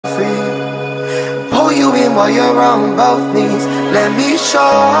in while you're on both knees. Let me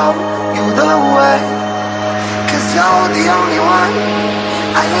show you the way, 'cause you're the only one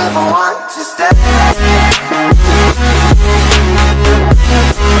I ever want to stay.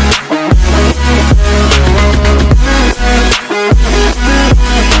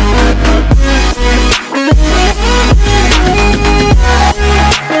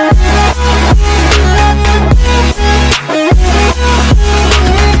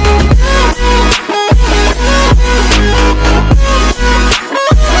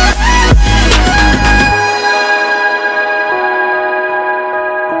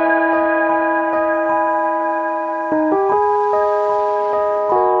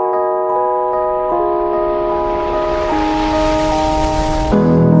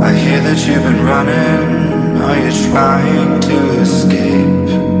 I hear that you've been running. Are you trying to escape?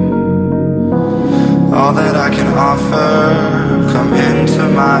 All that I can offer, come into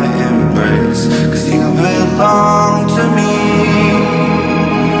my embrace, 'cause you belong to me.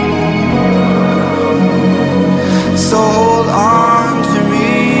 So hold on to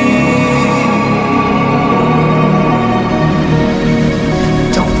me.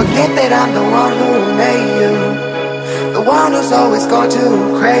 Don't forget that I'm the one who made you, the one who's always going to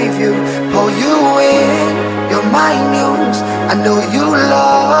crave you, pull you in, you're my muse. I know you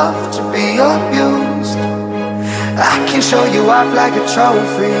love to be abused. I can show you off like a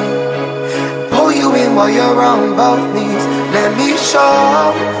trophy, pull you in while you're on both knees. Let me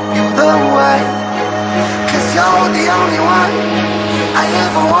show you the way, 'cause you're the only one I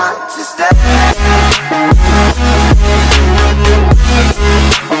ever want to stay.